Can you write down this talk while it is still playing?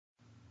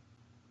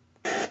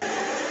And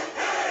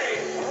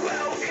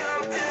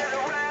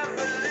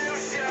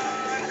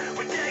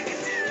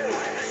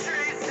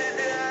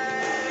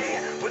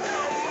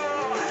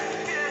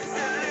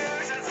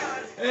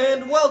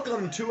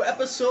welcome to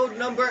episode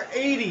number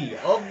 80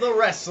 of the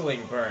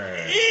Wrestling Burn.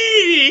 80?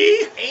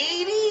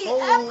 80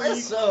 Holy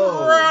episodes!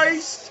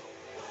 Christ!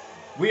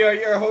 We are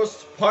your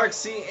hosts,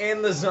 Parksy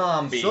and the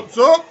Zombie.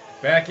 Sup?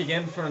 Back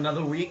again for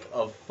another week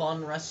of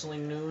fun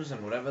wrestling news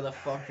and whatever the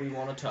fuck we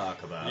want to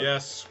talk about.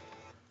 Yes.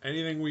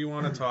 Anything we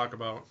want to talk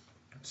about.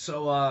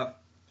 So, I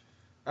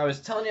was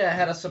telling you I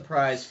had a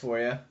surprise for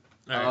you.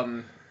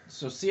 Right.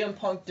 So CM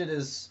Punk did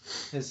his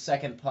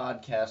second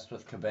podcast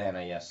with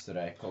Cabana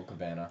yesterday, Colt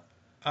Cabana.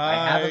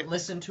 I haven't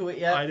listened to it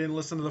yet. I didn't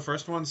listen to the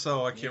first one,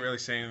 so I can't really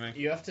say anything.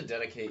 You have to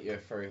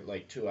dedicate for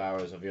 2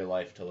 hours of your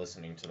life to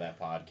listening to that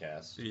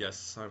podcast.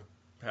 Yes, I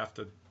have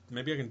to.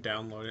 Maybe I can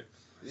download it.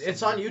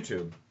 It's on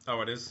YouTube.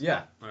 Oh, it is?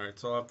 Yeah. Alright,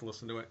 so I'll have to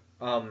listen to it.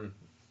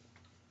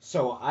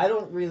 So I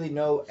don't really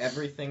know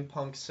everything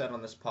Punk said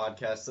on this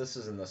podcast. This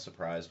isn't the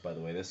surprise, by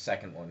the way, this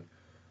second one.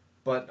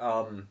 But,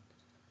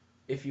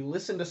 if you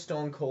listen to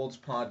Stone Cold's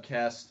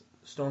podcast,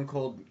 Stone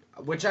Cold,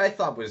 which I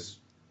thought was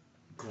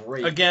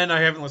great. Again, I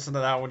haven't listened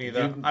to that one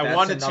either. I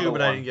wanted to,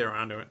 but I didn't get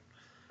around to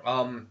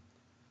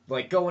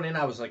it. Going in,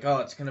 I was like, oh,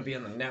 it's going to be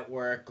on the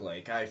network.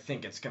 Like, I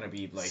think it's going to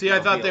be, like, See, I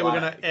thought they were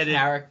going to edit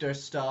character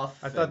stuff.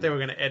 I thought they were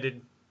going to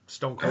edit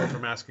Stone Cold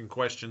from asking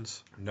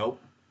questions. Nope.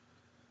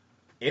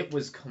 It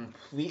was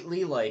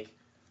completely,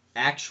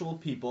 actual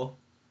people.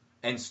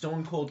 And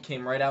Stone Cold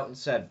came right out and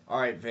said, all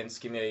right, Vince,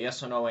 give me a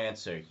yes or no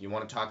answer. You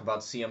want to talk about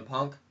CM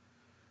Punk?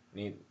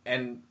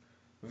 And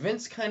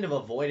Vince kind of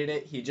avoided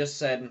it. He just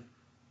said,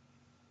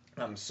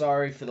 I'm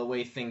sorry for the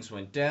way things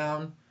went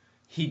down.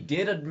 He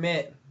did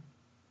admit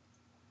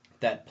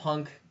that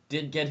Punk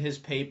did get his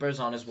papers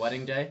on his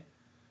wedding day,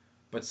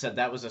 but said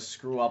that was a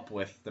screw up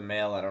with the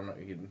mail. I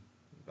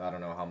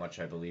don't know how much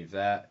I believe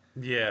that.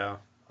 Yeah.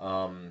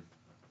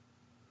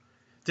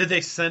 Did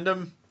they send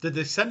him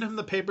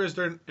the papers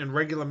in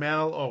regular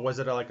mail, or was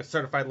it a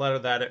certified letter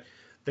that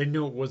they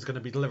knew it was going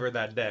to be delivered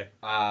that day?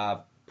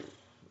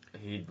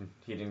 He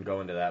didn't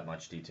go into that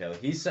much detail.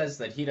 He says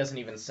that he doesn't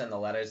even send the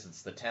letters.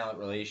 It's the talent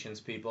relations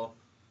people.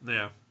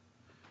 Yeah.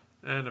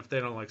 And if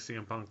they don't like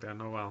CM Punk,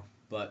 then oh well.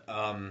 But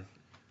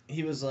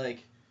he was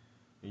like,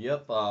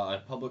 yep, I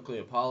publicly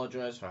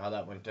apologize for how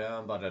that went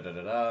down,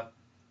 da-da-da-da-da.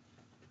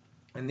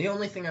 And the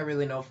only thing I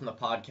really know from the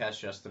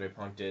podcast yesterday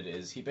Punk did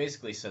is he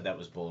basically said that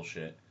was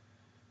bullshit.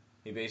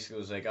 He basically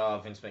was like,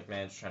 oh, Vince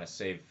McMahon's trying to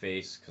save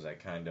face because I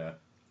kind of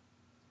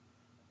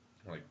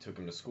took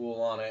him to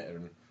school on it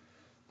and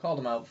called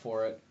him out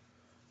for it.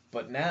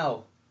 But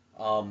now,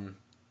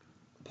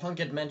 Punk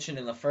had mentioned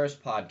in the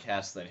first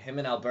podcast that him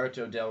and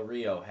Alberto Del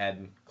Rio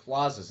had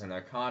clauses in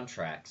their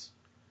contracts.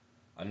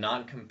 A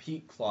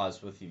non-compete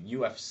clause with the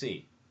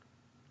UFC.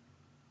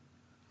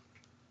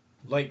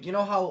 You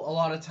know how a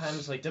lot of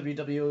times,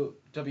 WWE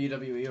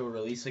will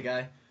release a guy,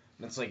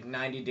 and it's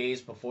 90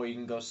 days before you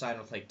can go sign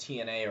with,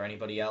 TNA or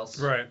anybody else?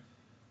 Right.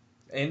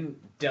 In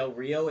Del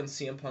Rio and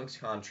CM Punk's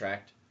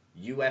contract,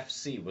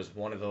 UFC was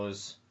one of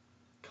those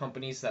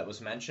companies that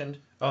was mentioned.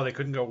 Oh, they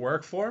couldn't go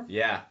work for him?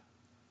 Yeah.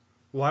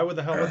 Why would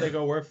they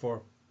go work for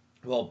him?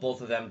 Well, both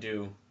of them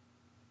do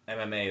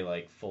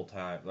MMA,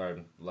 full-time,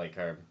 or,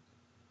 are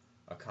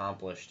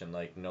accomplished and,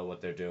 know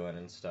what they're doing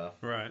and stuff.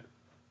 Right.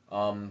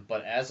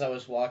 But as I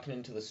was walking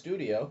into the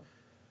studio...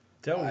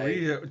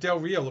 Del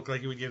Rio looked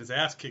like he would get his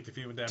ass kicked if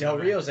he went down. Del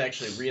Rio's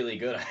actually really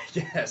good, I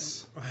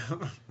guess.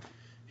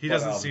 He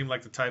doesn't seem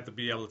like the type to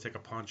be able to take a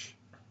punch.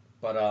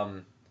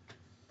 But,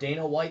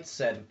 Dana White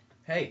said,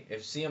 hey,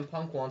 if CM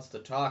Punk wants to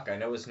talk, I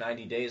know his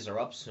 90 days are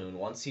up soon.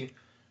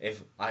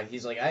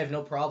 He's like, I have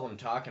no problem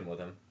talking with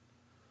him.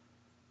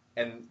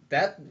 And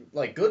that,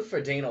 good for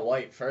Dana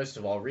White, first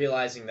of all,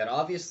 realizing that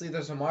obviously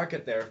there's a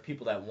market there of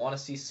people that want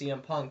to see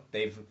CM Punk.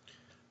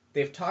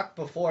 They've talked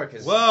before,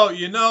 because... Well,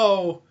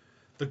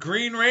 the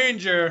Green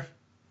Ranger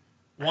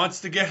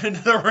wants to get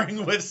into the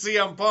ring with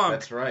CM Punk.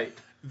 That's right.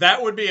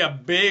 That would be a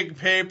big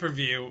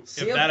pay-per-view if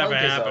that ever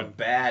happened. CM Punk is a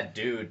bad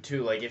dude,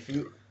 too.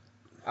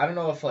 I don't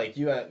know if,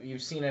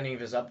 you've seen any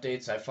of his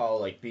updates. I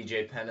follow,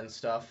 BJ Penn and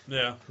stuff.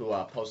 Yeah. Who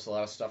posts a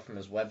lot of stuff from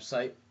his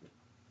website.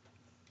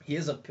 He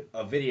has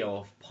a video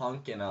of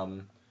Punk and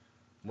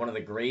one of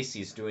the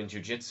Gracies doing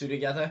jiu-jitsu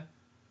together.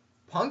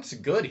 Punk's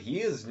good.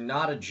 He is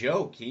not a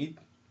joke. He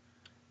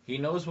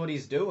knows what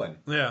he's doing.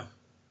 Yeah.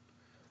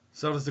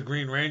 So does the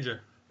Green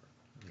Ranger.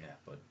 Yeah,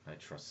 but I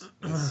trust.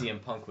 In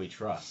CM Punk we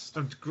trust.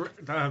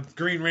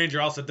 Green Ranger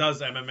also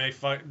does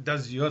MMA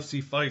does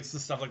UFC fights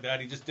and stuff like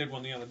that. He just did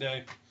one the other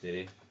day. Did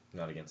he?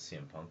 Not against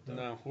CM Punk, though.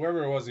 No,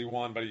 whoever it was he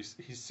won, but he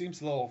seems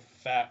a little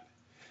fat.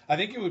 I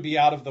think it would be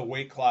out of the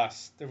weight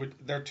class.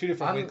 There are two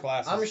different weight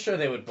classes. I'm sure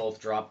they would both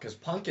drop, because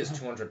Punk is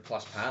 200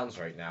 plus pounds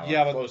right now.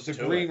 Yeah, but the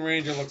Green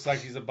Ranger looks like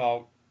he's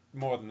about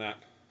more than that.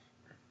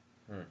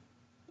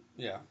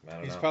 Yeah,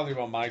 he's probably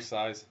about my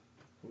size.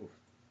 Ooh.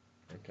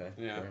 Okay,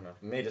 yeah. Fair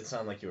enough. Made it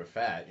sound like you were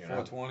fat.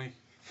 420.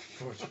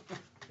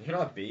 You're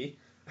not B?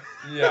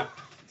 Yeah,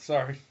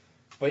 sorry.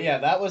 But yeah,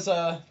 that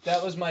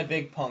was my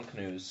big Punk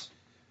news.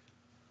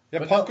 Yeah,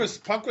 But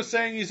Punk was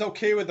saying he's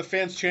okay with the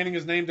fans chanting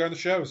his name during the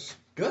shows.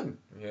 Good,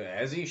 yeah,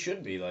 as he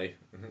should be. Like,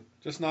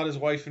 just not his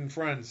wife and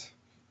friends.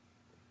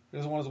 He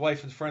doesn't want his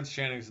wife and friends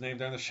chanting his name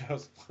during the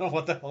shows.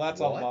 What the hell that's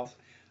all about?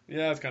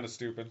 Yeah, it's kind of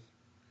stupid.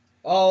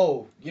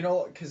 Oh,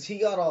 because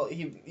he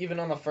even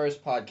on the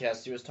first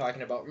podcast he was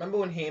talking about. Remember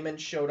when Heyman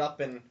showed up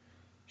in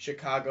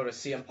Chicago to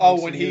see him?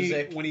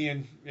 Music?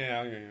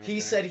 He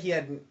said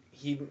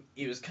he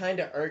was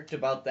kind of irked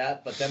about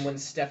that, but then when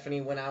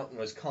Stephanie went out and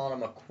was calling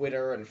him a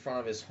quitter in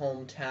front of his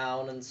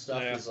hometown and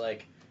stuff, he's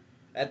like,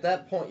 at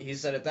that point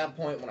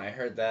when I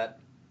heard that,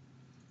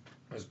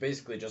 I was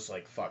basically just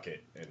like, fuck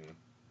it, and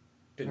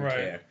didn't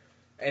care.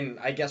 And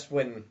I guess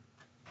when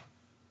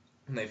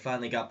they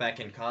finally got back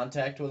in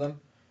contact with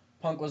him,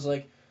 Punk was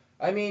like,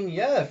 I mean,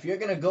 yeah, if you're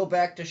gonna go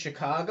back to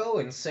Chicago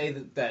and say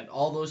that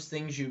all those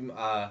things you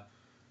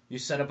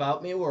said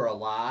about me were a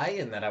lie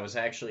and that I was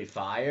actually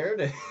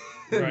fired.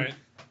 Right.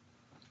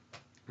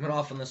 Went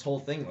off on this whole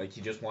thing like he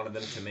just wanted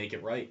them to make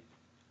it right.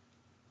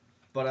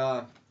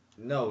 But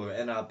no,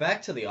 and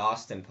back to the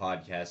Austin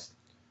podcast.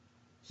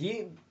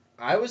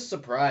 I was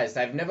surprised.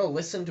 I've never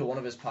listened to one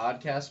of his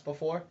podcasts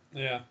before.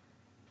 Yeah.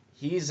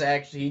 He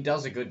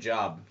does a good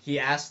job. He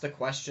asks the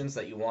questions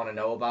that you want to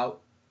know about.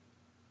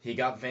 He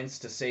got Vince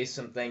to say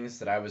some things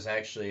that I was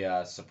actually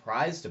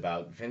surprised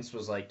about. Vince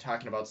was like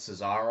talking about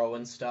Cesaro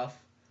and stuff,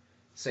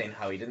 saying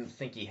how he didn't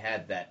think he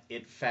had that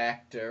it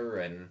factor,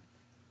 and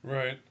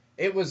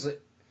it was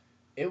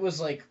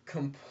like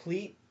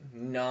complete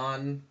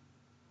out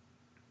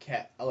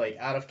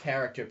of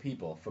character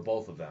people for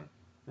both of them.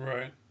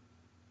 Right.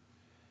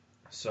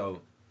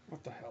 So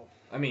what the hell?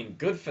 I mean,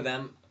 good for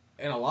them.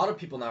 And a lot of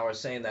people now are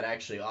saying that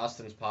actually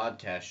Austin's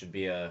podcast should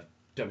be a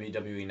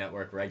WWE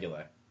Network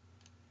regular.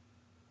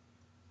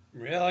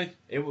 Really?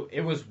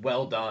 It was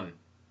well done.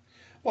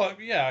 Well,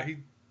 yeah, I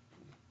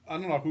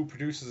don't know who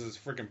produces his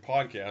freaking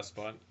podcast,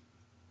 but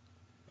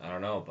I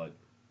don't know, but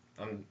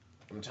I'm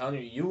telling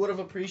you, you would have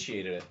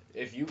appreciated it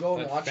if you go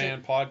and watch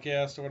fan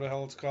podcast or what the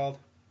hell it's called.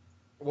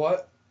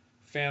 What?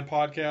 Fan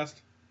podcast?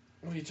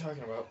 What are you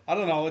talking about? I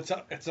don't know.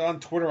 It's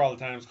on Twitter all the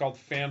time. It's called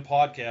Fan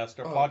Podcast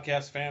or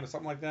Podcast Fan or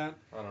something like that.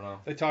 I don't know.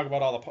 They talk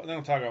about they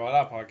don't talk about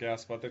our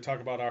podcast, but they talk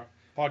about our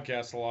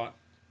podcast a lot.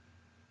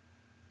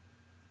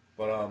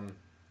 But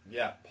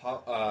yeah,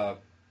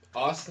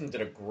 Austin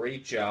did a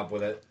great job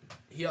with it.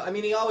 He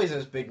always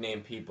has big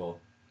name people.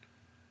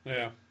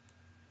 Yeah.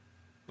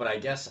 But I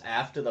guess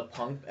after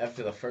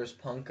the first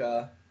Punk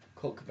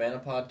Colt Cabana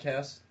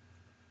podcast,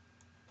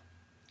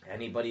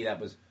 anybody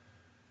that was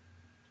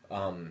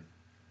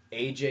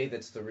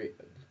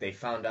AJ, they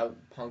found out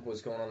Punk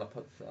was going on the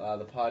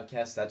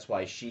podcast. That's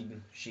why she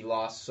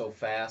lost so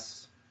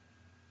fast.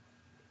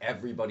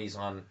 Everybody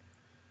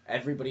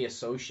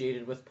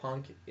associated with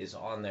Punk is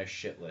on their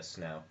shit list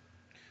now.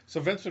 So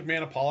Vince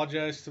McMahon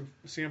apologized to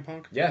CM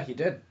Punk? Yeah, he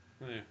did.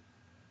 Yeah.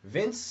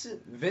 Vince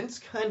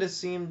kind of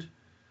seemed...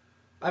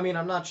 I mean,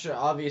 I'm not sure.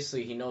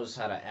 Obviously, he knows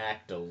how to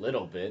act a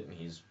little bit.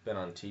 He's been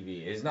on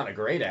TV. He's not a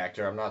great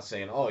actor. I'm not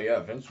saying, oh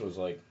yeah, Vince was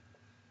like...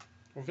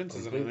 Well, Vince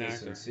isn't an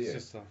actor. Sincere. He's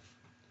just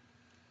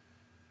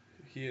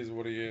he is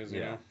what he is,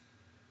 you know?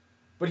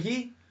 But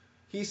he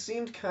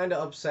seemed kind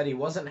of upset. He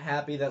wasn't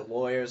happy that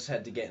lawyers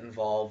had to get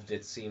involved,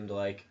 it seemed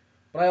like.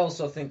 But I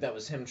also think that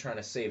was him trying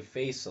to save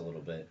face a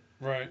little bit.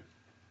 Right.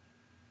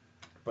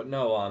 But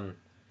no,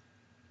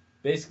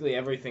 basically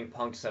everything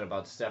Punk said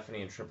about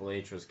Stephanie and Triple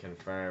H was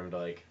confirmed.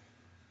 Like,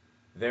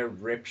 they're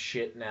rip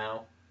shit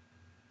now.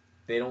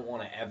 They don't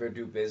want to ever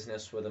do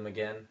business with him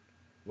again.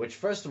 Which,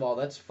 first of all,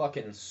 that's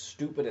fucking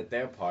stupid at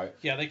their part.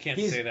 Yeah, they can't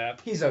say that.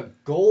 He's a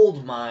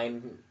gold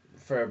mine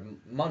for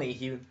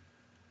money.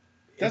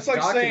 That's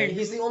like saying...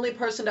 He's the only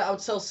person to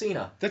outsell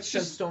Cena. That's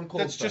just Stone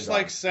Cold. That's just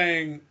like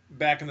saying,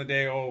 back in the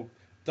day,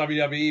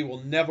 WWE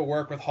will never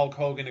work with Hulk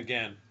Hogan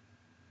again.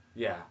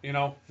 Yeah. You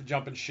know, for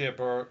jumping ship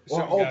or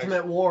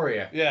Ultimate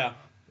Warrior. Yeah.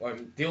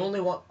 The only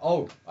one...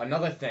 Oh,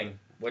 another thing,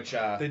 which...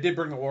 They did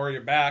bring the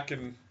Warrior back,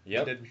 and he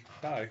did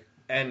die.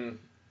 And...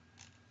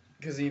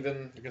 Because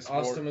even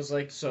Austin was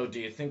like, so do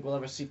you think we'll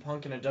ever see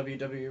Punk in a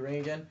WWE ring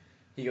again?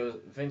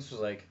 Vince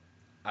was like,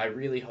 I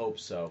really hope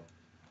so.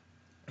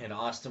 And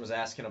Austin was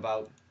asking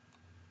about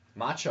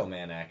Macho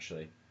Man,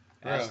 actually.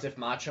 Asked if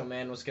Macho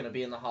Man was going to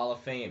be in the Hall of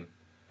Fame.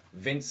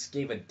 Vince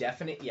gave a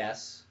definite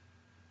yes.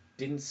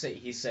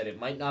 He said it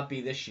might not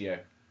be this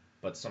year,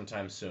 but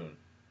sometime soon.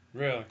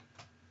 Really?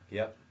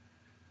 Yep.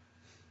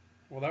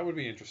 Well, that would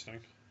be interesting.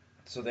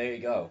 So there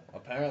you go.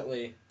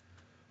 Apparently,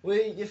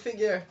 well, you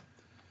figure...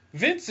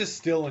 Vince is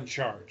still in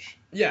charge.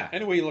 Yeah.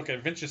 Any way you look at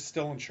it, Vince is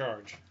still in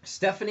charge.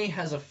 Stephanie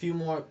has a few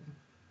more...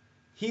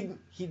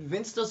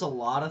 Vince does a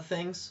lot of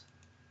things.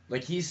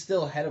 Like, he's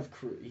still head of...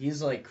 He's,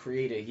 like,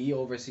 creative. He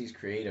oversees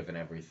creative and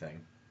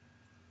everything.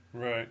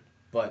 Right.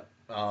 But,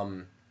 a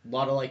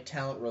lot of, like,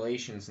 talent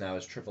relations now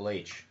is Triple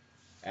H,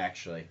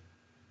 actually.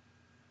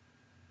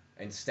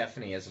 And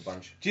Stephanie has a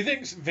bunch. Do you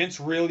think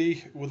Vince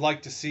really would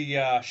like to see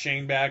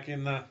Shane back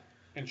in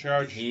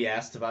charge? He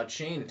asked about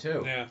Shane,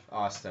 too. Yeah.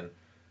 Austin.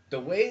 the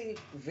way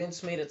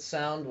Vince made it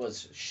sound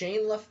was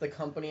Shane left the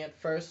company at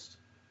first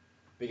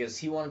because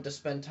he wanted to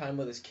spend time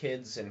with his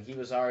kids and he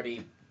was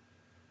already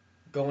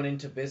going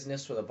into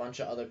business with a bunch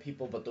of other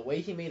people, but the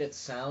way he made it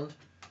sound,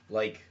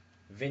 like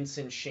Vince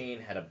and Shane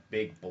had a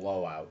big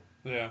blowout.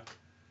 Yeah.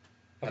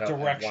 Of At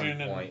direction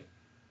one point.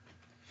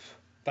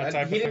 and that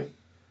type of thing.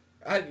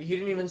 He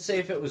didn't even say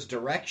if it was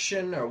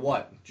direction or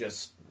what.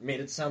 Just made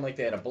it sound like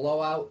they had a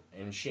blowout,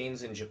 and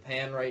Shane's in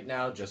Japan right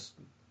now. Just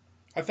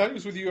I thought he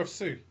was with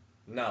UFC.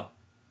 no,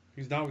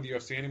 He's not with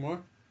UFC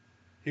anymore.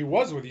 He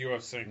was with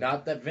UFC.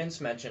 not that Vince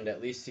mentioned.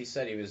 At least he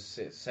said he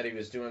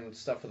was doing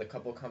stuff with a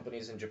couple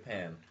companies in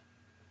Japan.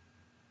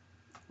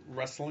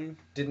 Wrestling.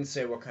 Didn't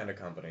say what kind of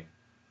company.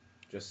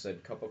 Just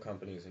said couple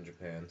companies in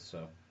Japan.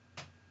 So,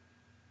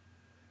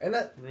 and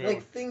that Really?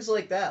 like things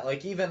like that.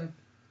 Like even,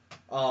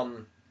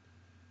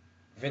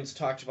 Vince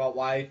talked about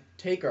why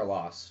Taker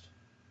lost.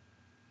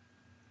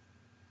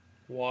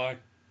 Why?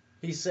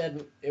 He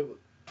said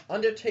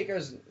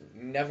Undertaker's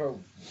never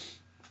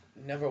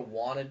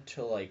wanted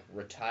to like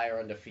retire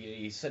undefeated.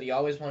 He said he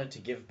always wanted to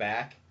give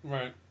back.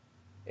 Right.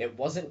 It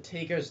wasn't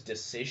Taker's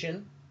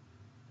decision,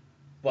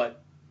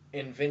 but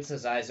in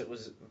Vince's eyes, it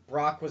was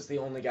Brock was the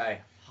only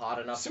guy hot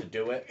enough to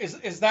do it.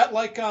 Is that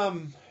like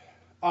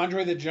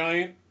Andre the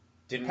Giant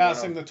Didn't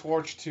passing wanna- the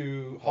torch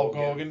to Hulk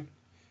Hogan?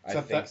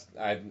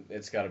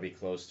 It's got to be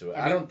close to it.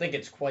 I I mean- don't think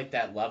it's quite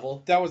that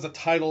level. That was a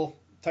title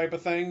type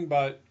of thing,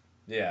 but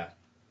Yeah.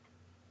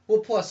 Well,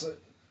 plus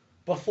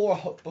before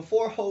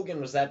Hogan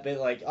was that big,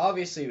 like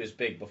obviously he was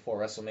big before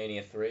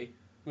WrestleMania 3,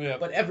 yeah.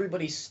 but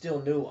everybody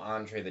still knew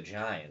Andre the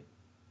Giant.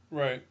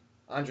 Right.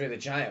 Andre the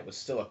Giant was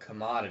still a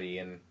commodity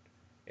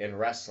in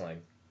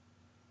wrestling.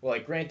 Well,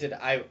 like granted,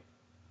 I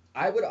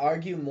would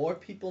argue more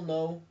people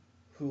know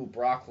who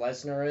Brock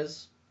Lesnar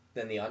is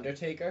than the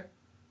Undertaker,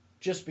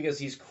 just because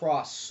he's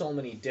crossed so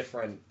many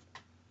different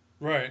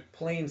Right.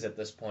 planes at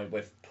this point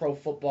with pro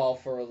football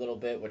for a little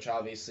bit, which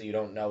obviously you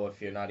don't know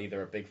if you're not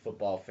either a big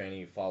football fan or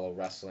you follow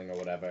wrestling or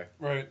whatever.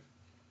 Right.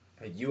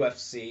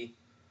 UFC.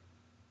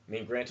 I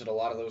mean, granted, a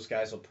lot of those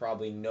guys will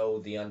probably know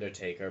the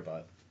Undertaker,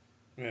 but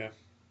Yeah.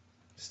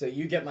 still,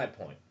 you get my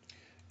point.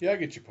 Yeah, I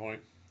get your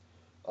point.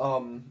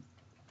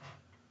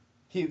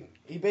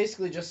 He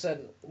basically just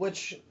said,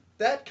 which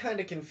that kind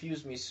of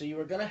confused me. So you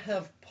were gonna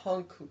have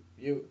Punk,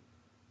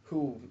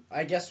 who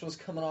I guess was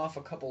coming off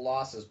a couple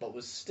losses, but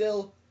was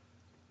still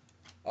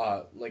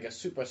like a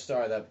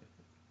superstar that,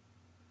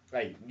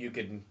 right? You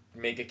could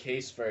make a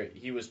case for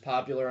he was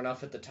popular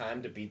enough at the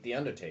time to beat the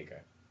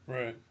Undertaker.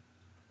 Right.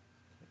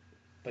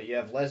 But you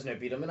have Lesnar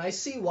beat him, and I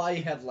see why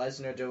you have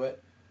Lesnar do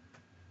it.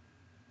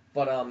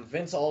 But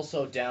Vince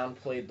also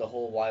downplayed the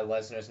whole why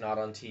Lesnar's not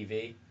on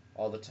TV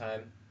all the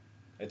time.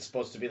 It's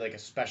supposed to be like a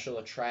special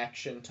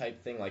attraction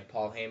type thing, like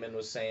Paul Heyman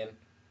was saying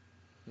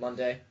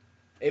Monday.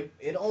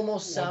 It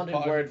almost sounded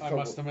word for I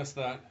must have missed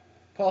that.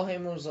 Paul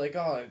Heyman was like,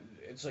 oh,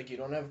 it's like you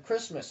don't have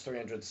Christmas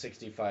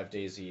 365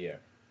 days a year,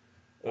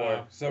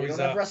 or So you he's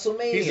don't have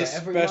WrestleMania He's a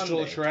every special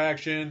Monday.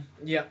 attraction.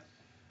 Yeah,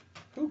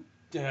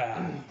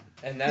 Yeah.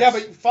 and that's Yeah,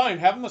 but fine,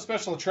 have him a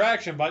special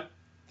attraction, but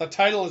the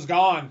title is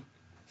gone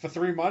for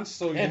 3 months,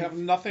 so you And- have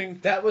nothing.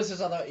 that was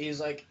his other.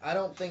 He's like, I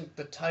don't think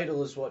the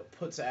title is what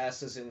puts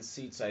asses in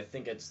seats. I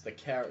think it's the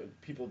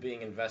people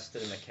being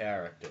invested in the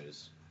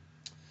characters.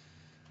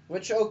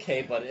 Which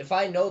okay, but if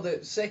I know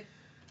that, say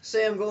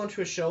I'm going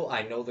to a show,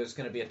 I know there's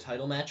going to be a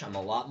title match. I'm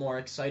a lot more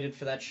excited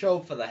for that show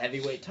for the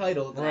heavyweight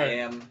title than I Right.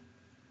 am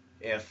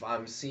if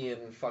I'm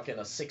seeing fucking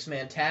a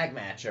 6-man tag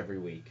match every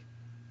week.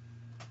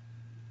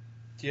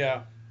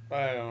 Yeah,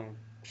 I don't.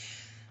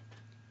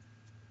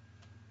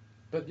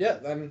 But yeah,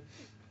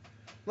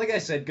 like I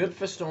said, good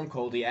for Stone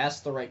Cold. He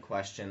asked the right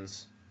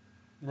questions.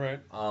 Right.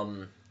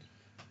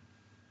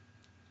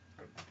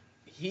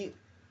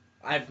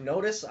 I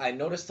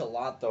noticed a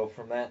lot though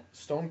from that.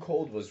 Stone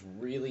Cold was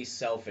really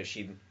selfish.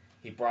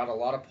 He brought a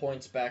lot of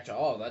points back to,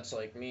 oh, that's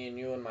like me and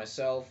you and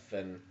myself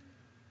and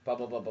blah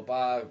blah blah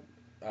blah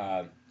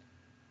blah.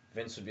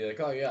 Vince would be like,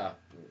 oh yeah,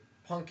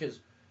 Punk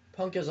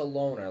is a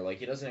loner. Like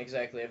he doesn't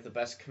exactly have the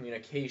best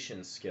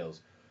communication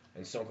skills.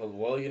 And Stone Cold,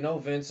 well, you know,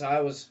 Vince, I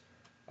was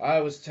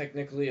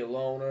technically a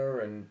loner,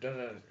 and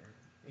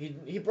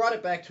he brought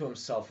it back to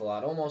himself a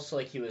lot, almost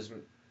like he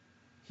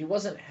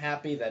wasn't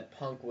happy that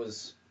Punk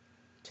was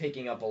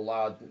taking up a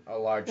large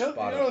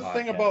spot. You know the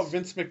thing about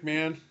Vince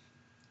McMahon,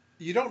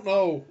 you don't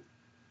know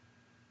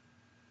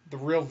the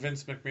real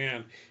Vince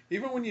McMahon.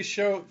 Even when you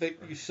show that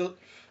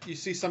you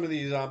see some of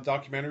these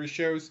documentary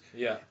shows,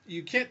 Yeah.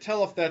 you can't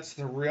tell if that's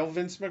the real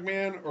Vince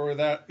McMahon or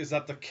that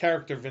the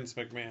character Vince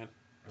McMahon.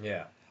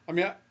 Yeah. I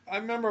mean, I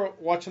remember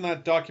watching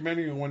that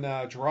documentary when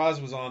Droz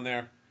was on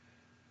there,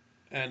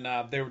 and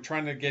they were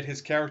trying to get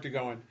his character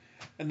going,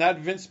 and that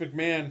Vince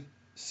McMahon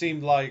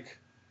seemed like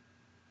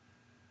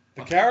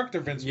the character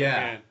Vince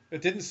Yeah. McMahon.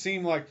 It didn't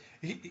seem like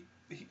he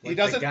the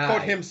doesn't guy.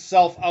 put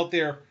himself out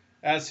there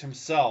as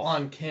himself.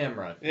 On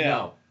camera. Yeah.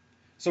 No.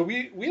 So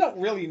we don't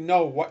really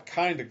know what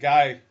kind of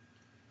guy.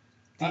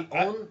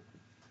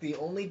 The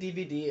only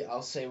DVD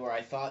I'll say where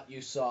I thought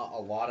you saw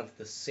a lot of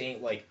the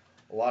same, like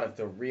a lot of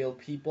the real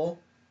people,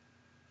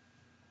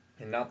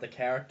 and not the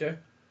character.